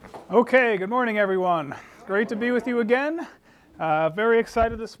Okay, good morning, everyone. Great to be with you again. Very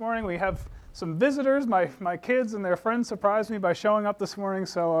excited this morning. We have some visitors. My kids and their friends surprised me by showing up this morning,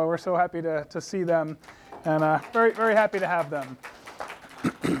 so we're so happy to see them, and very, very happy to have them.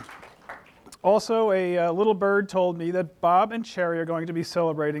 Also, a little bird told me that Bob and Cherry are going to be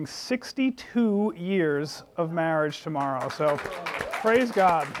celebrating 62 years of marriage tomorrow, so praise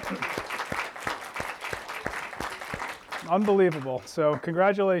God. Unbelievable. So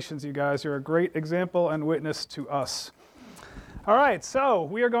congratulations, you guys. You're a great example and witness to us. All right, so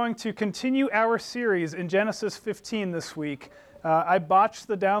we are going to continue our series in Genesis 15 this week. I botched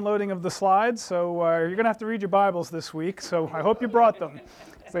the downloading of the slides, so you're going to have to read your Bibles this week, so I hope you brought them.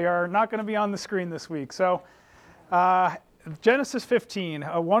 They are not going to be on the screen this week. So Genesis 15,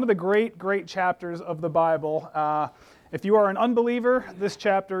 one of the great chapters of the Bible. If you are an unbeliever, this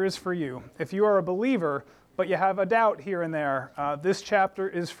chapter is for you. If you are a believer, but you have a doubt here and there, this chapter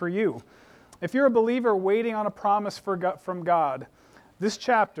is for you. If you're a believer waiting on a promise from God, this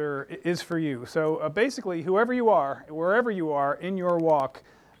chapter is for you. So basically, whoever you are, wherever you are in your walk,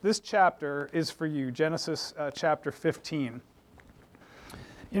 this chapter is for you, Genesis chapter 15.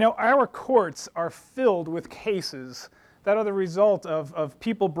 You know, our courts are filled with cases that are the result of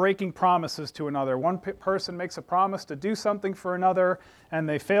people breaking promises to another. One person makes a promise to do something for another, and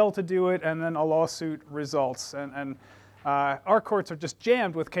they fail to do it, and then a lawsuit results. And our courts are just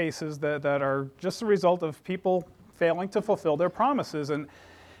jammed with cases that are just the result of people failing to fulfill their promises. And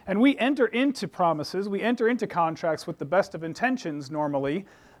we enter into promises, we enter into contracts with the best of intentions normally,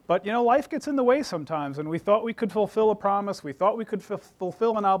 but you know, life gets in the way sometimes, and we thought we could fulfill a promise, we thought we could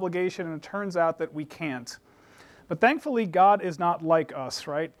fulfill an obligation, and it turns out that we can't. But thankfully, God is not like us,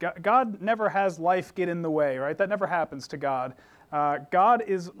 right? God never has life get in the way, right? That never happens to God. God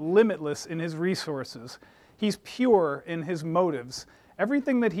is limitless in his resources. He's pure in his motives.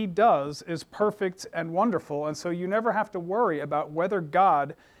 Everything that he does is perfect and wonderful, and so you never have to worry about whether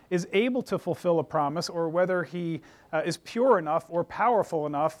God is able to fulfill a promise or whether he is pure enough or powerful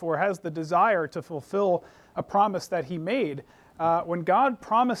enough or has the desire to fulfill a promise that he made. When God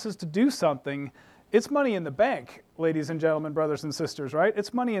promises to do something, it's money in the bank, ladies and gentlemen, brothers and sisters, right?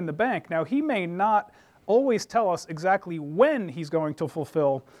 It's money in the bank. Now, he may not always tell us exactly when he's going to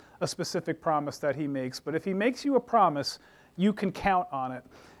fulfill a specific promise that he makes, but if he makes you a promise, you can count on it.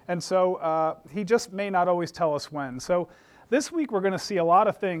 And so he just may not always tell us when. So this week we're going to see a lot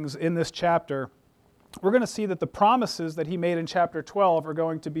of things in this chapter. We're going to see that the promises that he made in chapter 12 are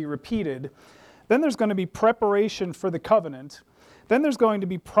going to be repeated. Then there's going to be preparation for the covenant. Then there's going to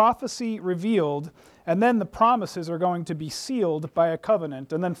be prophecy revealed, and then the promises are going to be sealed by a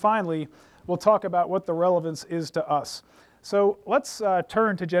covenant. And then finally, we'll talk about what the relevance is to us. So let's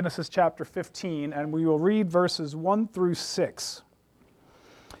turn to Genesis chapter 15, and we will read verses 1 through 6.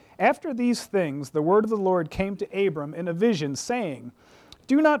 After these things, the word of the Lord came to Abram in a vision, saying,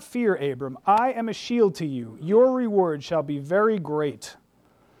 "Do not fear, Abram, I am a shield to you. Your reward shall be very great."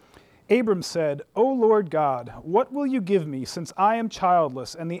 Abram said, "O Lord God, what will you give me, since I am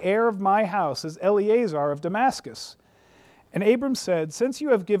childless, and the heir of my house is Eleazar of Damascus?" And Abram said, "Since you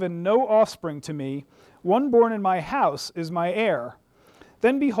have given no offspring to me, one born in my house is my heir."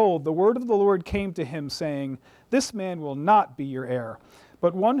 Then behold, the word of the Lord came to him, saying, "This man will not be your heir,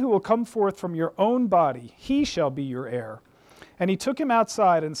 but one who will come forth from your own body, he shall be your heir." And he took him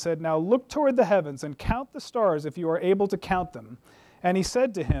outside and said, "Now look toward the heavens and count the stars if you are able to count them." And he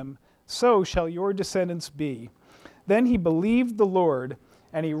said to him, "So shall your descendants be." Then he believed the Lord,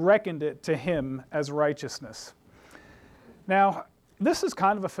 and he reckoned it to him as righteousness. Now, this is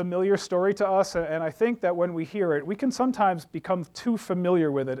kind of a familiar story to us, and I think that when we hear it, we can sometimes become too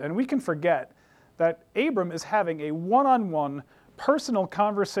familiar with it, and we can forget that Abram is having a one-on-one personal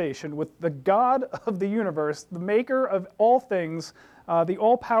conversation with the God of the universe, the maker of all things, the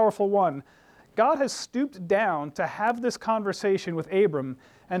all-powerful one. God has stooped down to have this conversation with Abram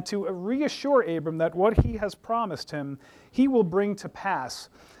and to reassure Abram that what he has promised him, he will bring to pass.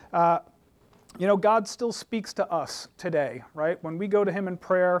 You know, God still speaks to us today, right? When we go to him in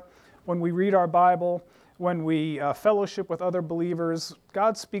prayer, when we read our Bible, when we fellowship with other believers,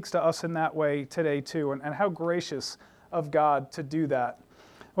 God speaks to us in that way today too, and how gracious of God to do that.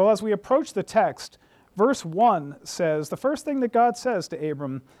 Well, as we approach the text, verse 1 says, the first thing that God says to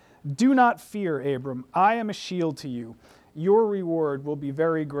Abram, "Do not fear, Abram, I am a shield to you. Your reward will be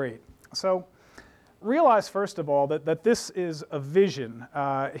very great." So realize, first of all, that this is a vision.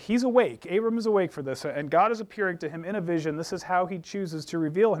 He's awake. Abram is awake for this, and God is appearing to him in a vision. This is how he chooses to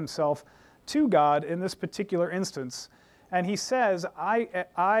reveal himself to God in this particular instance. And he says,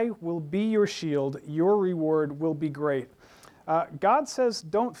 I will be your shield. Your reward will be great. God says,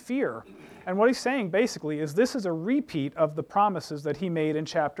 don't fear. And what he's saying basically is this is a repeat of the promises that he made in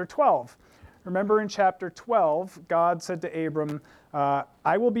chapter 12. Remember in chapter 12, God said to Abram,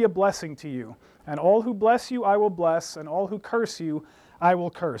 I will be a blessing to you, and all who bless you I will bless, and all who curse you I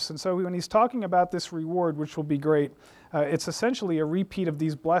will curse. And so when he's talking about this reward, which will be great, it's essentially a repeat of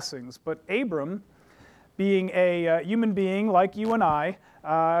these blessings. But Abram, being a human being like you and I,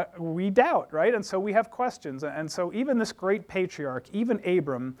 we doubt, right? And so we have questions. And so even this great patriarch, even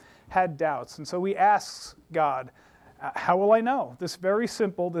Abram, had doubts. And so he asks God, how will I know? This very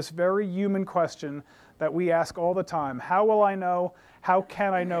simple, this very human question that we ask all the time. How will I know? How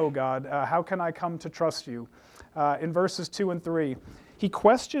can I know, God? How can I come to trust you? In verses 2 and 3, he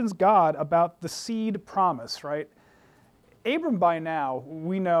questions God about the seed promise, right? Abram by now,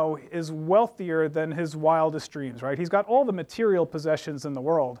 we know, is wealthier than his wildest dreams, right? He's got all the material possessions in the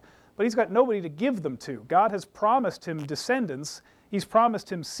world, but he's got nobody to give them to. God has promised him descendants. He's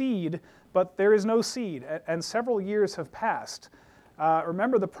promised him seed, but there is no seed, and several years have passed.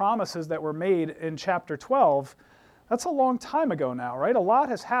 Remember the promises that were made in chapter 12. That's a long time ago now, right? A lot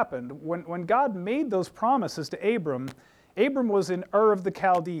has happened. When God made those promises to Abram, Abram was in Ur of the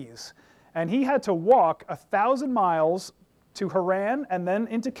Chaldees, and he had to walk 1,000 miles to Haran and then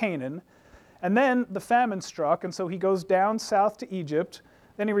into Canaan, and then the famine struck, and so he goes down south to Egypt,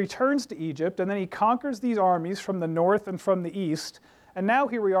 then he returns to Egypt, and then he conquers these armies from the north and from the east, and now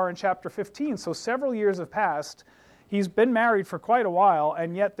here we are in chapter 15, so several years have passed. He's been married for quite a while,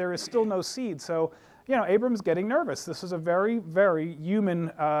 and yet there is still no seed. So, Abram's getting nervous. This is a very, very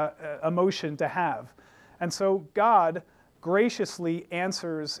human emotion to have. And so God graciously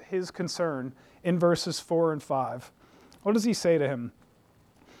answers his concern in verses 4 and 5. What does he say to him?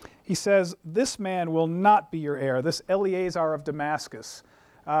 He says, this man will not be your heir, this Eleazar of Damascus.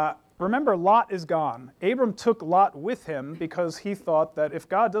 Remember, Lot is gone. Abram took Lot with him because he thought that if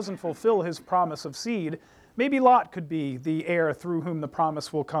God doesn't fulfill his promise of seed, maybe Lot could be the heir through whom the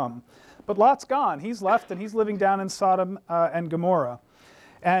promise will come. But Lot's gone. He's left, and he's living down in Sodom and Gomorrah.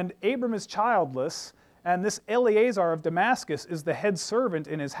 And Abram is childless, and this Eleazar of Damascus is the head servant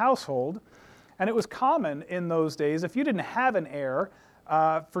in his household. And it was common in those days, if you didn't have an heir,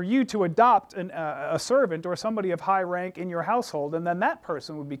 for you to adopt a servant or somebody of high rank in your household, and then that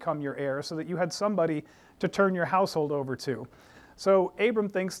person would become your heir so that you had somebody to turn your household over to. So Abram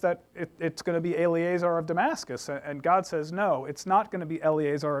thinks that it's going to be Eleazar of Damascus, and God says, no, it's not going to be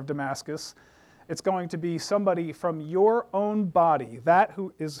Eleazar of Damascus. It's going to be somebody from your own body,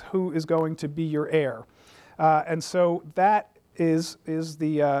 who is going to be your heir. And so that is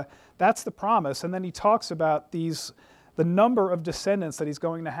that's the promise. And then he talks about the number of descendants that he's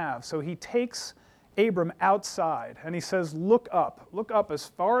going to have. So he takes Abram outside and he says, look up as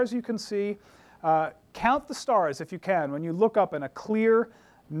far as you can see. Count the stars if you can. When you look up in a clear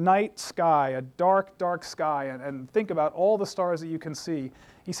night sky, a dark, dark sky, and think about all the stars that you can see.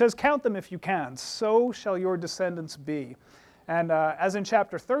 He says, count them if you can. So shall your descendants be. And as in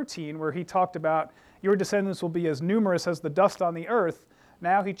chapter 13, where he talked about your descendants will be as numerous as the dust on the earth,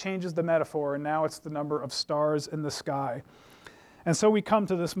 now he changes the metaphor, and now it's the number of stars in the sky. And so we come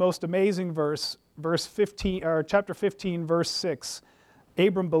to this most amazing verse 15, or chapter 15, verse 6.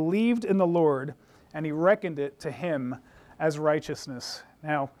 Abram believed in the Lord, and he reckoned it to him as righteousness.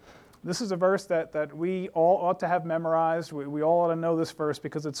 Now, this is a verse that we all ought to have memorized. We all ought to know this verse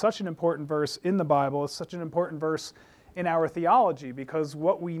because it's such an important verse in the Bible. It's such an important verse in our theology because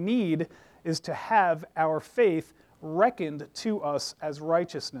what we need is to have our faith reckoned to us as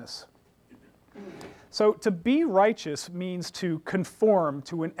righteousness. So to be righteous means to conform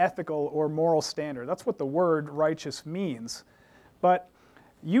to an ethical or moral standard. That's what the word righteous means. But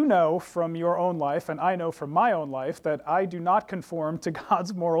you know from your own life, and I know from my own life, that I do not conform to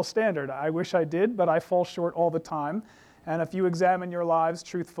God's moral standard. I wish I did, but I fall short all the time. And if you examine your lives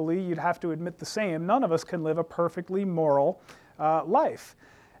truthfully, you'd have to admit the same. None of us can live a perfectly moral life.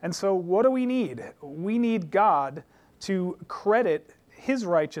 And so what do we need? We need God to credit his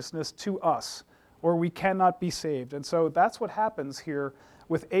righteousness to us, or we cannot be saved. And so that's what happens here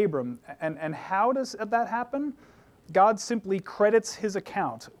with Abram. And how does that happen? God simply credits his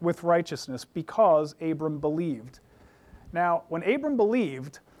account with righteousness because Abram believed. Now, when Abram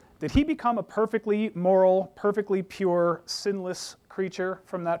believed, did he become a perfectly moral, perfectly pure, sinless creature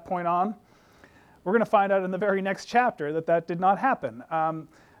from that point on? We're going to find out in the very next chapter that did not happen.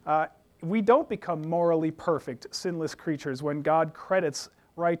 We don't become morally perfect, sinless creatures when God credits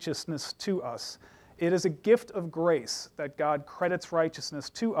righteousness to us. It is a gift of grace that God credits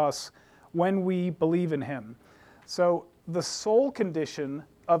righteousness to us when we believe in him. So the sole condition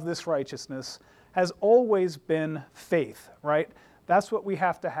of this righteousness has always been faith, right? That's what we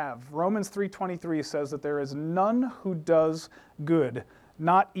have to have. Romans 3:23 says that there is none who does good,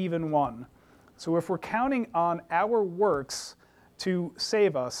 not even one. So if we're counting on our works to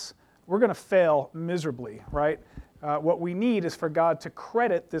save us, we're going to fail miserably, right? What we need is for God to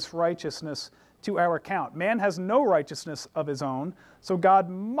credit this righteousness to our account. Man has no righteousness of his own, so God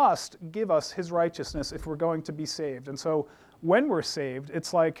must give us his righteousness if we're going to be saved. And so when we're saved,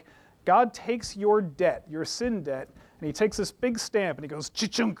 it's like God takes your debt, your sin debt, and he takes this big stamp and he goes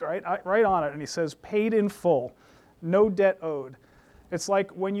cha-chunk right on it, and he says, paid in full, no debt owed. It's like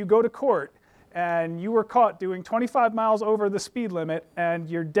when you go to court and you were caught doing 25 miles over the speed limit and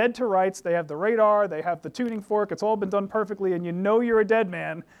you're dead to rights. They have the radar, they have the tuning fork, it's all been done perfectly, and you know you're a dead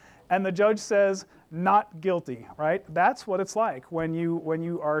man, and the judge says, not guilty, right? That's what it's like when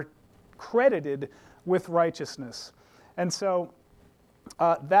you are credited with righteousness. And so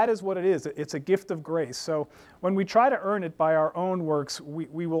that is what it is. It's a gift of grace. So when we try to earn it by our own works,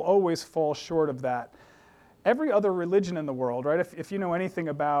 we will always fall short of that. Every other religion in the world, right? If you know anything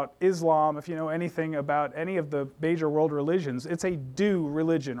about Islam, if you know anything about any of the major world religions, it's a do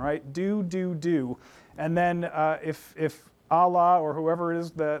religion, right? Do. And then if Allah or whoever it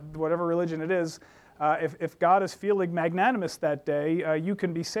is, whatever religion it is, if God is feeling magnanimous that day, you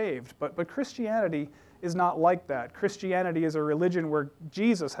can be saved. But Christianity is not like that. Christianity is a religion where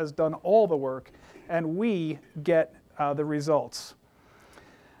Jesus has done all the work and we get the results.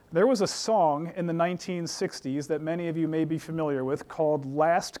 There was a song in the 1960s that many of you may be familiar with called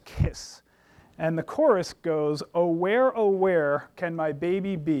Last Kiss. And the chorus goes, oh where can my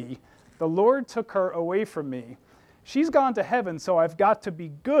baby be? The Lord took her away from me. She's gone to heaven, so I've got to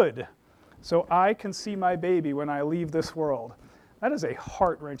be good, so I can see my baby when I leave this world. That is a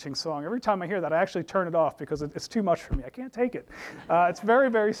heart-wrenching song. Every time I hear that, I actually turn it off because it's too much for me. I can't take it. It's very,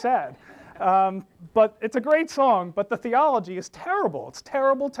 very sad. But it's a great song, but the theology is terrible. It's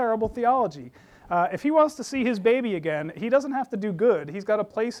terrible, terrible theology. If he wants to see his baby again, he doesn't have to do good. He's got to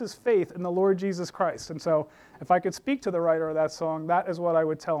place his faith in the Lord Jesus Christ. And so if I could speak to the writer of that song, that is what I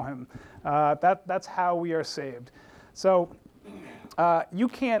would tell him. That's how we are saved. So you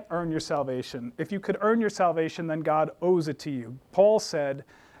can't earn your salvation. If you could earn your salvation, then God owes it to you. Paul said,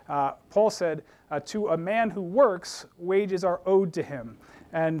 to a man who works, wages are owed to him.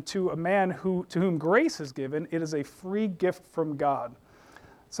 And to a man to whom grace is given, it is a free gift from God.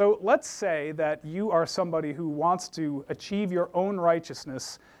 So let's say that you are somebody who wants to achieve your own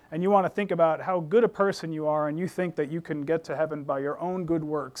righteousness, and you want to think about how good a person you are, and you think that you can get to heaven by your own good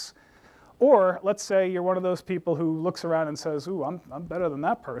works. Or let's say you're one of those people who looks around and says, "Ooh, I'm better than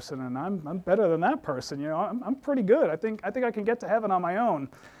that person, and I'm better than that person. You know, I'm pretty good. I think I can get to heaven on my own."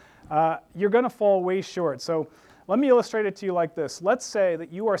 You're going to fall way short. So let me illustrate it to you like this. Let's say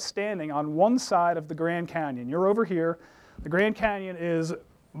that you are standing on one side of the Grand Canyon. You're over here. The Grand Canyon is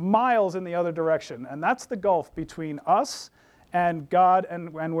miles in the other direction, and that's the gulf between us and God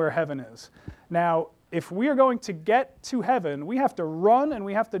and where heaven is. Now, if we are going to get to heaven, we have to run and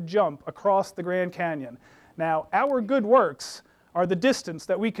we have to jump across the Grand Canyon. Now, our good works are the distance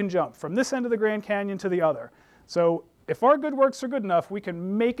that we can jump from this end of the Grand Canyon to the other. So if our good works are good enough, we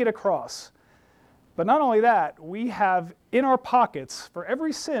can make it across. But not only that, we have in our pockets, for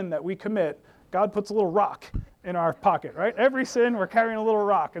every sin that we commit, God puts a little rock in our pocket, right? Every sin, we're carrying a little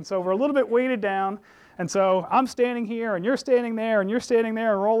rock. And so we're a little bit weighted down. And so I'm standing here, and you're standing there, and you're standing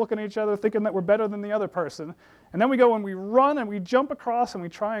there, and we're all looking at each other thinking that we're better than the other person. And then we go and we run and we jump across and we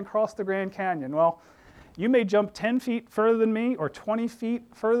try and cross the Grand Canyon. Well, you may jump 10 feet further than me or 20 feet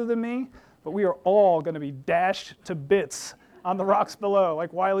further than me, but we are all going to be dashed to bits on the rocks below,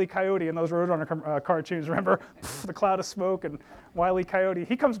 like Wile E. Coyote in those Roadrunner cartoons. Remember the cloud of smoke and Wile E. Coyote?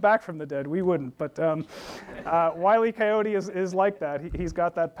 He comes back from the dead. We wouldn't, but Wile E. Coyote is like that. He's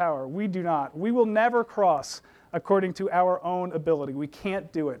got that power. We do not. We will never cross according to our own ability. We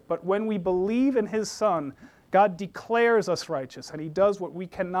can't do it. But when we believe in his Son, God declares us righteous, and he does what we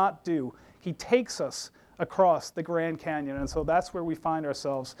cannot do. He takes us across the Grand Canyon, and so that's where we find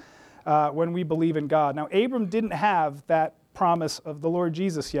ourselves when we believe in God. Now, Abram didn't have that promise of the Lord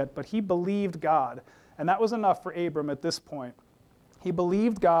Jesus yet, but he believed God, and that was enough for Abram at this point. He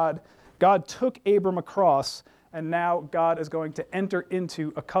believed God. God took Abram across, and now God is going to enter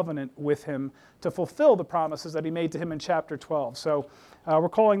into a covenant with him to fulfill the promises that he made to him in chapter 12. So we're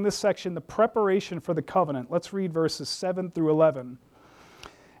calling this section the preparation for the covenant. Let's read verses 7 through 11.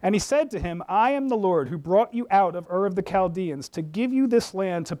 And he said to him, I am the Lord who brought you out of Ur of the Chaldeans to give you this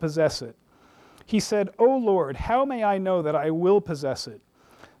land to possess it. He said, O Lord, how may I know that I will possess it?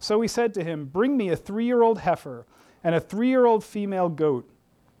 So he said to him, bring me a 3-year-old heifer and a 3-year-old female goat.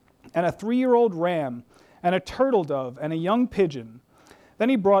 and a 3-year-old ram, and a turtle dove, and a young pigeon. Then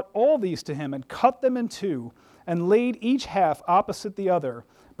he brought all these to him and cut them in two, and laid each half opposite the other,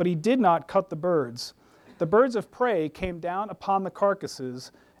 but he did not cut the birds. The birds of prey came down upon the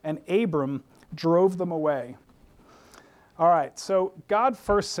carcasses, and Abram drove them away. All right, so God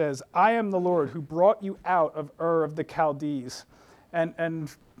first says, I am the Lord who brought you out of Ur of the Chaldees. And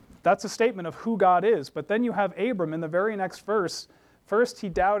that's a statement of who God is. But then you have Abram in the very next verse. First, he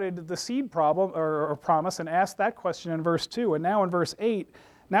doubted the seed problem or promise and asked that question in verse 2. And now in verse 8,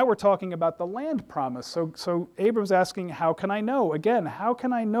 now we're talking about the land promise. So Abram's asking, how can I know? Again, how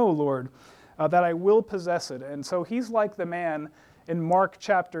can I know, Lord, that I will possess it? And so he's like the man in Mark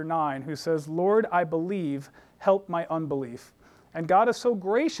chapter 9 who says, Lord, I believe, help my unbelief. And God is so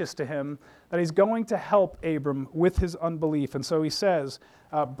gracious to him that he's going to help Abram with his unbelief. And so he says,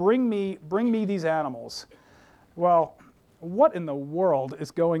 bring me these animals. Well, what in the world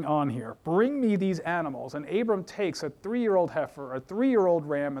is going on here? Bring me these animals. And Abram takes a 3-year-old heifer, a 3-year-old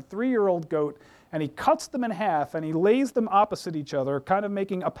ram, a 3-year-old goat, and he cuts them in half and he lays them opposite each other, kind of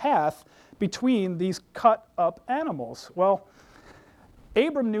making a path between these cut up animals. Well,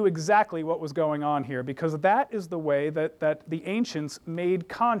 Abram knew exactly what was going on here, because that is the way that the ancients made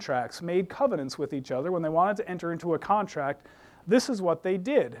contracts, made covenants with each other. When they wanted to enter into a contract, this is what they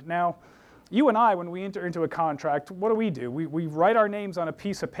did. Now, you and I, when we enter into a contract, what do? We write our names on a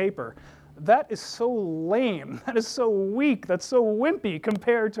piece of paper. That is so lame, that is so weak, that's so wimpy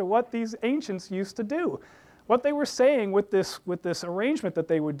compared to what these ancients used to do. What they were saying with this arrangement that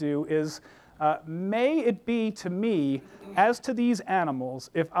they would do is, may it be to me as to these animals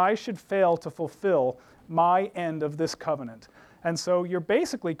if I should fail to fulfill my end of this covenant. And so you're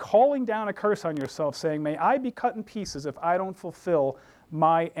basically calling down a curse on yourself, saying, may I be cut in pieces if I don't fulfill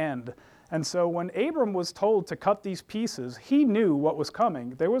my end. And so when Abram was told to cut these pieces, he knew what was coming.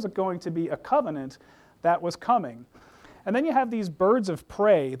 There was going to be a covenant that was coming. And then you have these birds of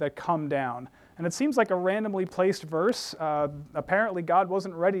prey that come down. And it seems like a randomly placed verse. Apparently God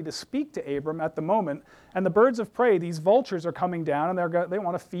wasn't ready to speak to Abram at the moment. And the birds of prey, these vultures, are coming down, and they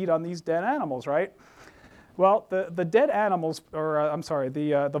want to feed on these dead animals, right? Well, the dead animals,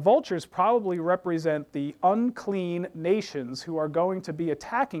 the vultures probably represent the unclean nations who are going to be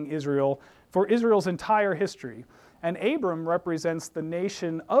attacking Israel for Israel's entire history. And Abram represents the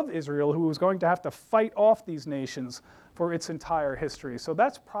nation of Israel, who was going to have to fight off these nations for its entire history. So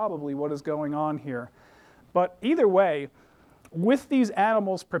that's probably what is going on here. But either way, with these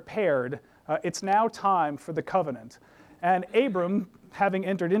animals prepared, it's now time for the covenant. And Abram, having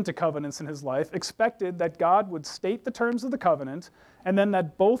entered into covenants in his life, expected that God would state the terms of the covenant, and then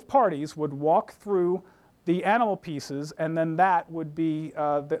that both parties would walk through the animal pieces, and then that would be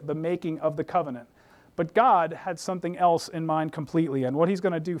the making of the covenant. But God had something else in mind completely, and what he's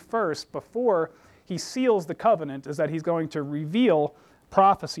going to do first, before he seals the covenant, is that he's going to reveal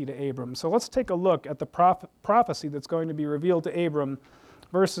prophecy to Abram. So let's take a look at the prophecy that's going to be revealed to Abram,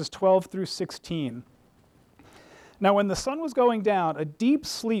 verses 12 through 16. Now when the sun was going down, a deep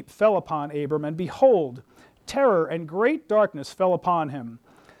sleep fell upon Abram, and behold, terror and great darkness fell upon him.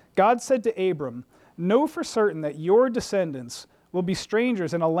 God said to Abram, know for certain that your descendants will be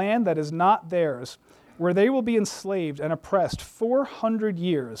strangers in a land that is not theirs, where they will be enslaved and oppressed 400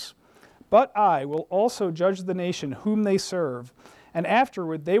 years. But I will also judge the nation whom they serve, and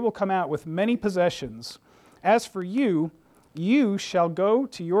afterward they will come out with many possessions. As for you, you shall go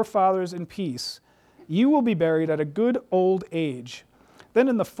to your fathers in peace. You will be buried at a good old age. Then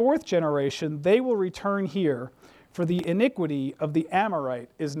in the 4th generation they will return here, for the iniquity of the Amorite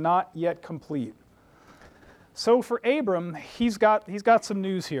is not yet complete. So for Abram, he's got some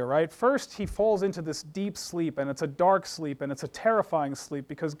news here, right? First, he falls into this deep sleep, and it's a dark sleep, and it's a terrifying sleep,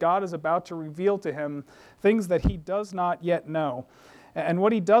 because God is about to reveal to him things that he does not yet know. And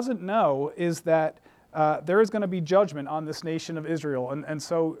what he doesn't know is that there is going to be judgment on this nation of Israel. And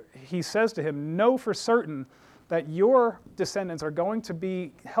so he says to him, know for certain that your descendants are going to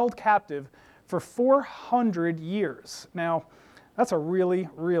be held captive for 400 years. Now, that's a really,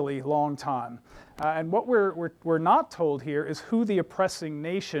 really long time. And what we're not told here is who the oppressing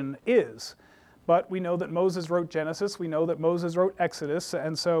nation is. But we know that Moses wrote Genesis, we know that Moses wrote Exodus,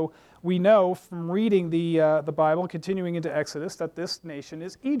 and so we know from reading the Bible, continuing into Exodus, that this nation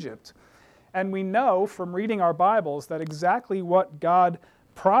is Egypt. And we know from reading our Bibles that exactly what God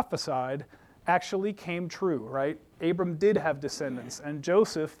prophesied actually came true, right? Abram did have descendants, and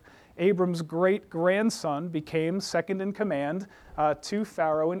Joseph, Abram's great-grandson, became second in command to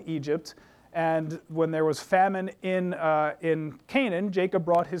Pharaoh in Egypt. And when there was famine in Canaan, Jacob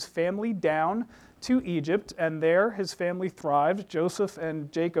brought his family down to Egypt, and there his family thrived. Joseph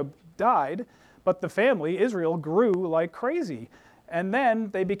and Jacob died, but the family, Israel, grew like crazy. And then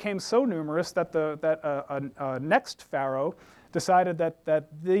they became so numerous that a next Pharaoh decided that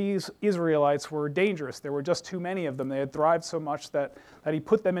these Israelites were dangerous. There were just too many of them. They had thrived so much that he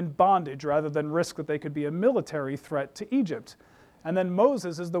put them in bondage rather than risk that they could be a military threat to Egypt. And then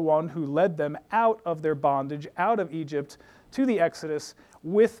Moses is the one who led them out of their bondage, out of Egypt, to the Exodus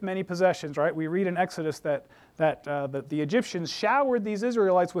with many possessions, right? We read in Exodus that the Egyptians showered these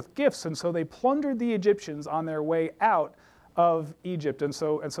Israelites with gifts, and so they plundered the Egyptians on their way out of Egypt. And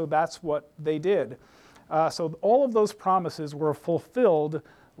so that's what they did. So all of those promises were fulfilled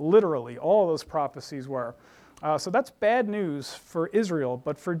literally. All of those prophecies were. So that's bad news for Israel,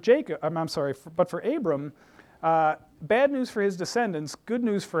 but for but for Abram, bad news for his descendants, good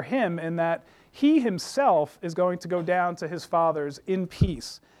news for him in that he himself is going to go down to his fathers in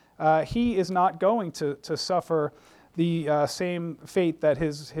peace. He is not going to suffer the same fate that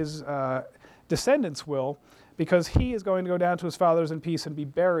his descendants will, because he is going to go down to his fathers in peace and be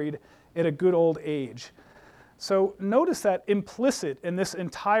buried at a good old age. So notice that implicit in this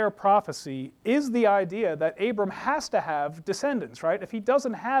entire prophecy is the idea that Abram has to have descendants, right? If he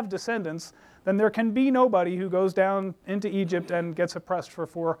doesn't have descendants, then there can be nobody who goes down into Egypt and gets oppressed for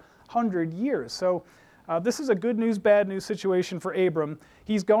 400 years. So this is a good news, bad news situation for Abram.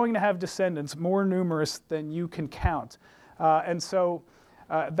 He's going to have descendants more numerous than you can count. And so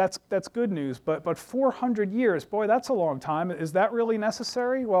that's good news. But 400 years, boy, that's a long time. Is that really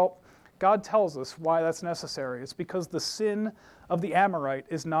necessary? Well, God tells us why that's necessary. It's because the sin of the Amorite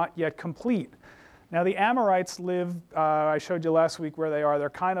is not yet complete. Now, the Amorites live, I showed you last week where they are.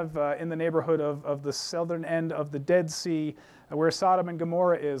 They're kind of in the neighborhood of the southern end of the Dead Sea, where Sodom and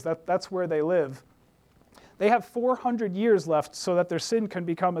Gomorrah is. That's where they live. They have 400 years left so that their sin can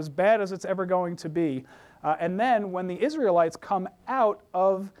become as bad as it's ever going to be. And then when the Israelites come out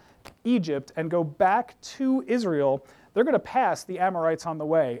of Egypt and go back to Israel, they're going to pass the Amorites on the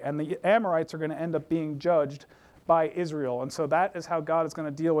way, and the Amorites are going to end up being judged by Israel. And so that is how God is going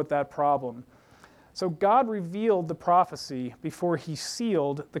to deal with that problem. So God revealed the prophecy before he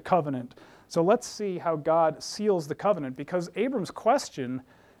sealed the covenant. So let's see how God seals the covenant, because Abram's question,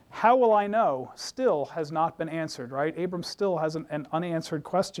 how will I know, still has not been answered, right? Abram still has an unanswered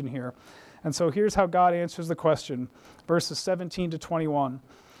question here. And so here's how God answers the question, verses 17 to 21.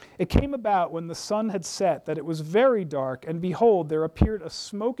 It came about when the sun had set that it was very dark, and behold, there appeared a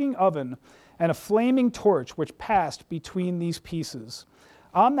smoking oven and a flaming torch which passed between these pieces.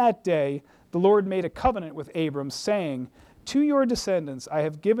 On that day, the Lord made a covenant with Abram, saying, To your descendants I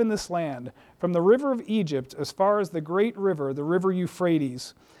have given this land, from the river of Egypt as far as the great river, the river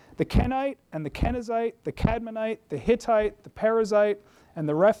Euphrates. The Kenite and the Kenizzite, the Cadmonite, the Hittite, the Perizzite, and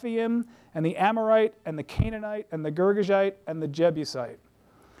the Rephaim, and the Amorite, and the Canaanite, and the Girgashite, and the Jebusite.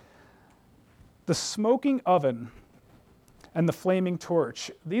 The smoking oven and the flaming torch.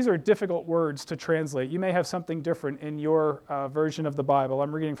 These are difficult words to translate. You may have something different in your version of the Bible.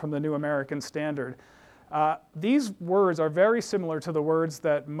 I'm reading from the New American Standard. These words are very similar to the words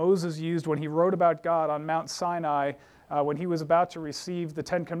that Moses used when he wrote about God on Mount Sinai when he was about to receive the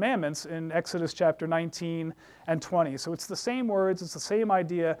Ten Commandments in Exodus chapter 19 and 20. So it's the same words, it's the same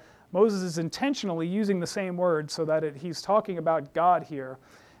idea. Moses is intentionally using the same words so that he's talking about God here.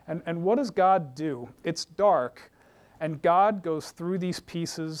 And what does God do? It's dark, and God goes through these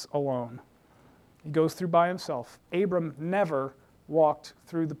pieces alone. He goes through by himself. Abram never walked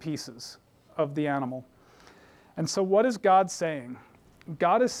through the pieces of the animal. And so what is God saying?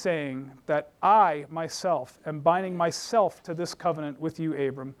 God is saying that I, myself, am binding myself to this covenant with you,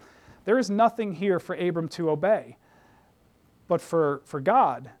 Abram. There is nothing here for Abram to obey. But for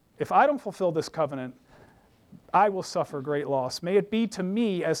God, if I don't fulfill this covenant, I will suffer great loss. May it be to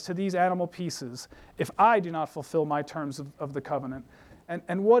me as to these animal pieces if I do not fulfill my terms of the covenant.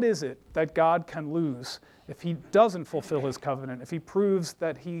 And what is it that God can lose if he doesn't fulfill his covenant, if he proves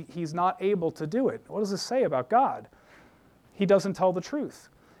that he's not able to do it? What does this say about God? He doesn't tell the truth.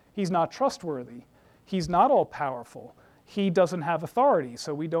 He's not trustworthy. He's not all-powerful. He doesn't have authority,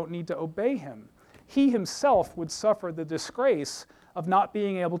 so we don't need to obey him. He himself would suffer the disgrace of not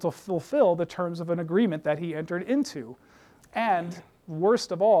being able to fulfill the terms of an agreement that he entered into. And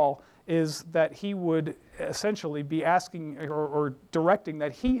worst of all is that he would essentially be asking or directing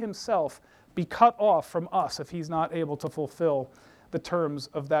that he himself be cut off from us if he's not able to fulfill the terms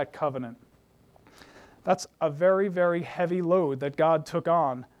of that covenant. That's a very, very heavy load that God took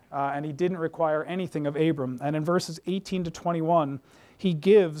on, and he didn't require anything of Abram. And in verses 18 to 21, he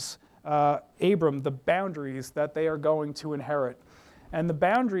gives Abram the boundaries that they are going to inherit. And the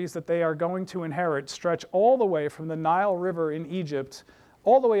boundaries that they are going to inherit stretch all the way from the Nile River in Egypt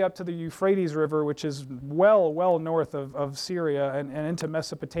all the way up to the Euphrates River, which is well north of Syria and into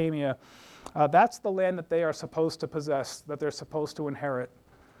Mesopotamia. That's the land that they are supposed to possess, that they're supposed to inherit.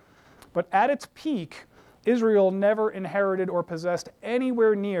 But at its peak, Israel never inherited or possessed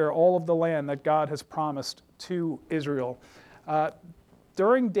anywhere near all of the land that God has promised to Israel.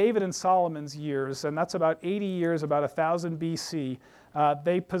 During David and Solomon's years, and that's about 80 years, about 1000 BC,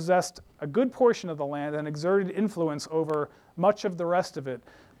 they possessed a good portion of the land and exerted influence over much of the rest of it.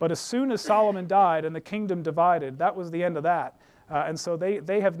 But as soon as Solomon died and the kingdom divided, that was the end of that. And so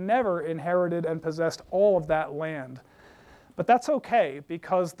they have never inherited and possessed all of that land. But that's okay,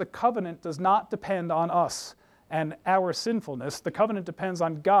 because the covenant does not depend on us and our sinfulness. The covenant depends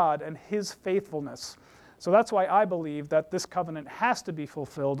on God and His faithfulness. So that's why I believe that this covenant has to be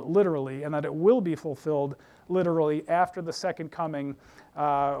fulfilled literally, and that it will be fulfilled literally after the second coming,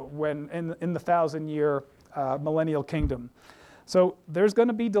 when in the 1,000-year millennial kingdom. So there's going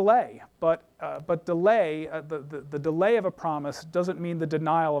to be delay, but delay, the delay of a promise doesn't mean the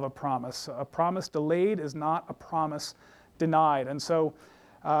denial of a promise. A promise delayed is not a promise denied. And so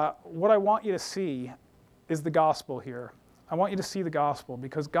what I want you to see is the gospel here. I want you to see the gospel,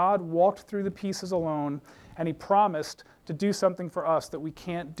 because God walked through the pieces alone, and He promised to do something for us that we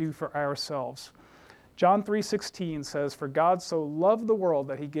can't do for ourselves. John 3:16 says, "For God so loved the world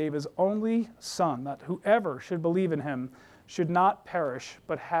that He gave His only Son, that whoever should believe in Him should not perish,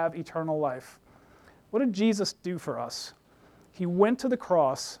 but have eternal life." What did Jesus do for us? He went to the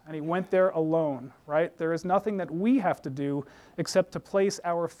cross, and He went there alone, right? There is nothing that we have to do except to place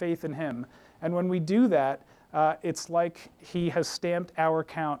our faith in Him. And when we do that, it's like He has stamped our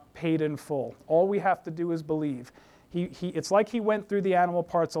account paid in full. All we have to do is believe. It's like He went through the animal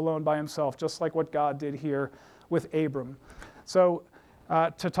parts alone by Himself, just like what God did here with Abram. So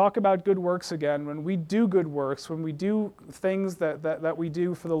to talk about good works again, when we do good works, when we do things that we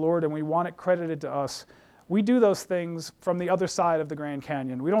do for the Lord and we want it credited to us, we do those things from the other side of the Grand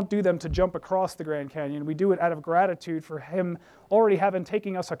Canyon. We don't do them to jump across the Grand Canyon. We do it out of gratitude for Him already having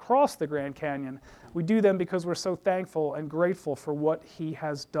taken us across the Grand Canyon. We do them because we're so thankful and grateful for what He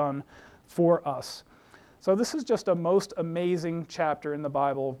has done for us. So this is just a most amazing chapter in the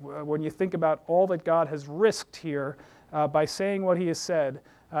Bible when you think about all that God has risked here by saying what He has said.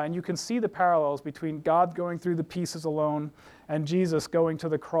 And you can see the parallels between God going through the pieces alone and Jesus going to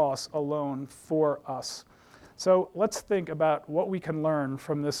the cross alone for us. So let's think about what we can learn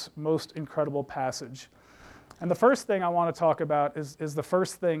from this most incredible passage. And the first thing I want to talk about is the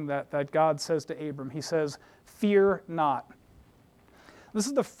first thing that God says to Abram. He says, "Fear not." This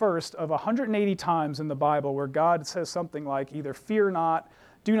is the first of 180 times in the Bible where God says something like either "fear not,"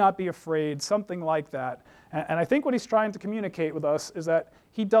 "do not be afraid," something like that. And I think what He's trying to communicate with us is that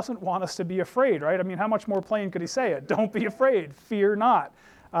He doesn't want us to be afraid, right? I mean, how much more plain could He say it? Don't be afraid, fear not.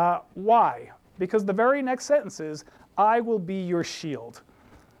 Why? Because the very next sentence is, "I will be your shield."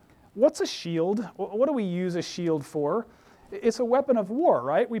 What's a shield? What do we use a shield for? It's a weapon of war,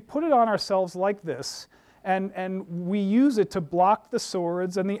 right? We put it on ourselves like this, and we use it to block the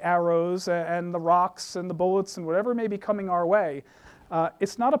swords and the arrows and the rocks and the bullets and whatever may be coming our way.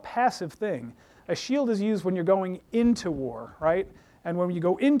 It's not a passive thing. A shield is used when you're going into war, right? And when you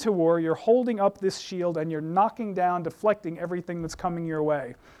go into war, you're holding up this shield and you're knocking down, deflecting everything that's coming your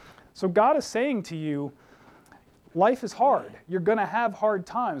way. So God is saying to you, life is hard. You're going to have hard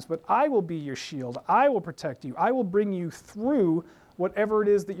times, but I will be your shield. I will protect you. I will bring you through whatever it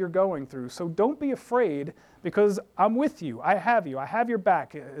is that you're going through. So don't be afraid, because I'm with you. I have you. I have your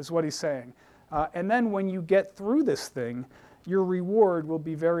back, is what He's saying. And then when you get through this thing, your reward will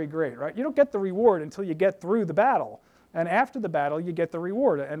be very great, right? You don't get the reward until you get through the battle. And after the battle, you get the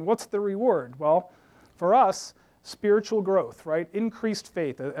reward. And what's the reward? Well, for us, spiritual growth, right? Increased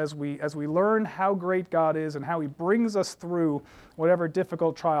faith as we learn how great God is and how He brings us through whatever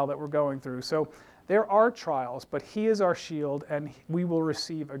difficult trial that we're going through. So there are trials, but He is our shield, and we will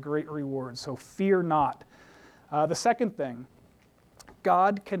receive a great reward. So fear not. The second thing,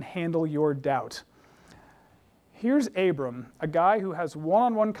 God can handle your doubt. Here's Abram, a guy who has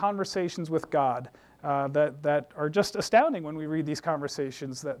one-on-one conversations with God that are just astounding when we read these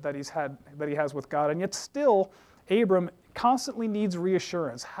conversations that he has with God, and yet still Abram constantly needs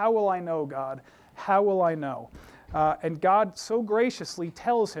reassurance. How will I know, God? How will I know? And God so graciously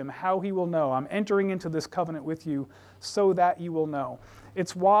tells him how he will know. I'm entering into this covenant with you so that you will know.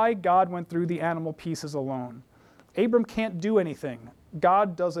 It's why God went through the animal pieces alone. Abram can't do anything.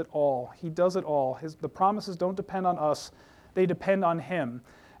 God does it all. He does it all. The promises don't depend on us. They depend on Him.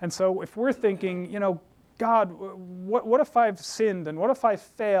 And so if we're thinking, God, what if I've sinned, and what if I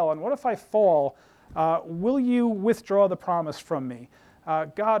fail, and what if I fall? Will you withdraw the promise from me?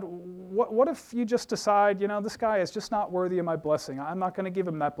 God, what if you just decide, this guy is just not worthy of my blessing. I'm not going to give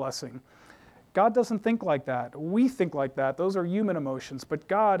him that blessing. God doesn't think like that. We think like that. Those are human emotions. But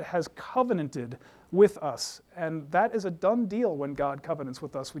God has covenanted with us. And that is a done deal when God covenants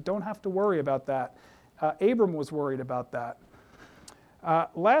with us. We don't have to worry about that. Abram was worried about that.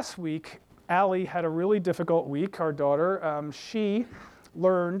 Last week, Allie had a really difficult week, our daughter. She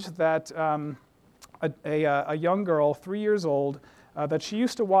learned that a young girl, 3 years old, that she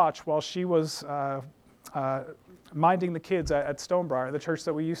used to watch while she was minding the kids at Stonebriar, the church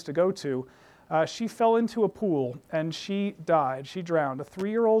that we used to go to, she fell into a pool and she died. She drowned, a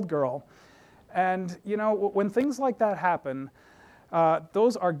 3-year-old girl. And, when things like that happen,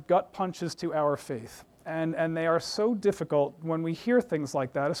 those are gut punches to our faith. And they are so difficult when we hear things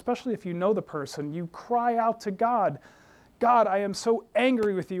like that, especially if you know the person. You cry out to God, God, I am so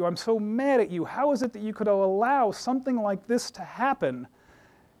angry with you. I'm so mad at you. How is it that you could allow something like this to happen?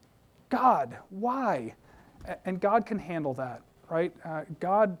 God, why? And God can handle that, right?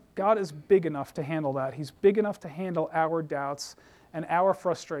 God is big enough to handle that. He's big enough to handle our doubts and our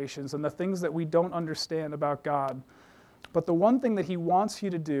frustrations and the things that we don't understand about God. But the one thing that he wants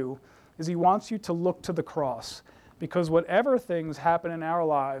you to do is he wants you to look to the cross, because whatever things happen in our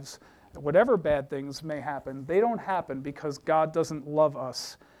lives, whatever bad things may happen, they don't happen because God doesn't love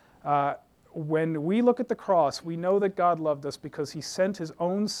us. When we look at the cross, we know that God loved us because he sent his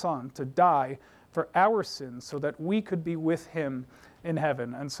own son to die for our sins so that we could be with him in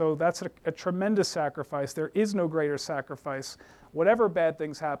heaven. And so that's a tremendous sacrifice. There is no greater sacrifice. Whatever bad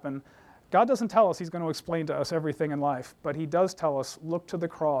things happen, God doesn't tell us he's going to explain to us everything in life, but he does tell us, look to the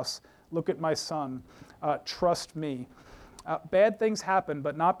cross, look at my son, trust me. Bad things happen,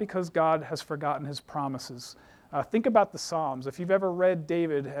 but not because God has forgotten his promises. Think about the Psalms. If you've ever read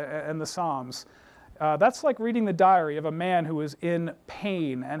David and the Psalms, that's like reading the diary of a man who is in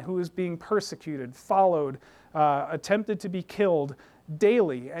pain and who is being persecuted, followed, attempted to be killed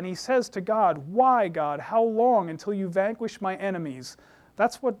daily. And he says to God, why, God? How long until you vanquish my enemies?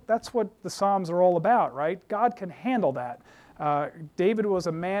 That's what the Psalms are all about, right? God can handle that. David was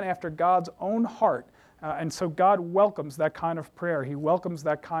a man after God's own heart. And so God welcomes that kind of prayer. He welcomes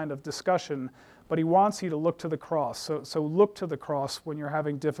that kind of discussion, but he wants you to look to the cross. So look to the cross when you're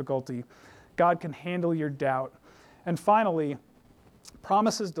having difficulty. God can handle your doubt. And finally,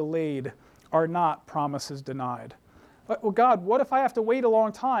 promises delayed are not promises denied. Well, God, what if I have to wait a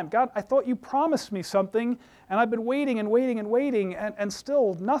long time? God, I thought you promised me something, and I've been waiting and waiting and waiting, and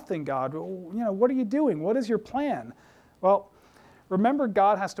still nothing, God. What are you doing? What is your plan? Well, remember,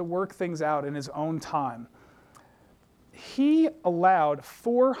 God has to work things out in his own time. He allowed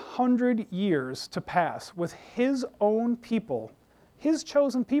 400 years to pass with his own people, his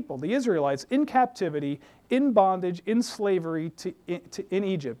chosen people, the Israelites, in captivity, in bondage, in slavery in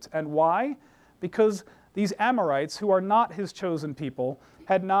Egypt. And why? Because these Amorites, who are not his chosen people,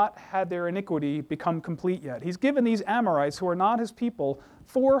 had not had their iniquity become complete yet. He's given these Amorites, who are not his people,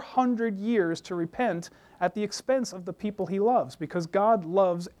 400 years to repent at the expense of the people he loves, because God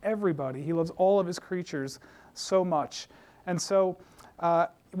loves everybody. He loves all of his creatures so much. And so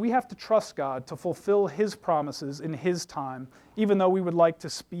we have to trust God to fulfill his promises in his time, even though we would like to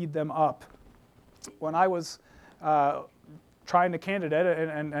speed them up. When I was trying to candidate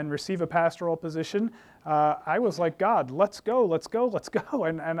and receive a pastoral position, I was like, God, let's go.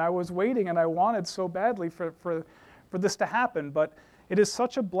 And I was waiting, and I wanted so badly for this to happen. But it is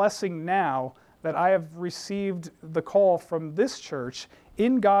such a blessing now that I have received the call from this church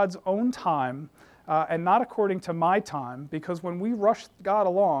in God's own time, and not according to my time, because when we rush God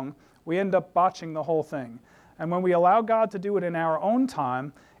along, we end up botching the whole thing. And when we allow God to do it in our own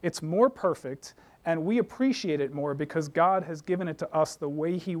time, it's more perfect, and we appreciate it more because God has given it to us the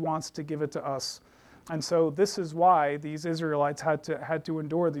way he wants to give it to us. And so this is why these Israelites had to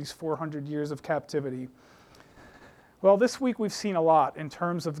endure these 400 years of captivity. Well, this week we've seen a lot in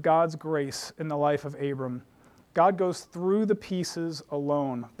terms of God's grace in the life of Abram. God goes through the pieces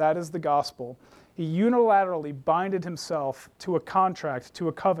alone. That is the gospel. He unilaterally binded himself to a contract, to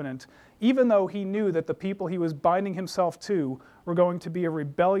a covenant, even though he knew that the people he was binding himself to were going to be a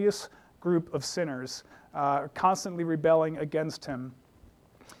rebellious group of sinners, constantly rebelling against him.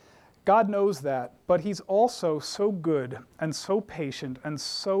 God knows that, but he's also so good and so patient and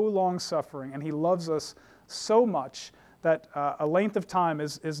so long-suffering, and he loves us so much that a length of time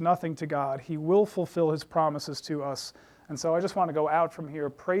is nothing to God. He will fulfill his promises to us. And so I just want to go out from here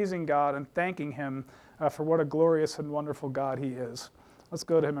praising God and thanking him for what a glorious and wonderful God he is. Let's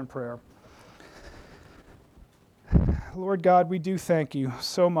go to him in prayer. Lord God, we do thank you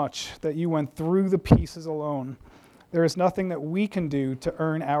so much that you went through the pieces alone. There is nothing that we can do to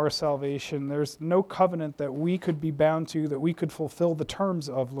earn our salvation. There's no covenant that we could be bound to, that we could fulfill the terms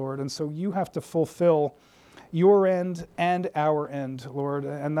of, Lord. And so you have to fulfill your end and our end, Lord.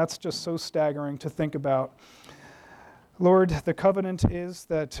 And that's just so staggering to think about. Lord, the covenant is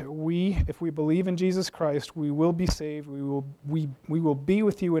that if we believe in Jesus Christ, we will be saved. We will be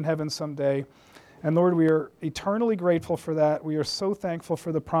with you in heaven someday. And Lord, we are eternally grateful for that. We are so thankful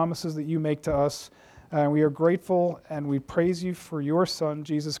for the promises that you make to us. And we are grateful and we praise you for your Son,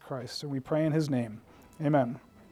 Jesus Christ. And we pray in his name. Amen.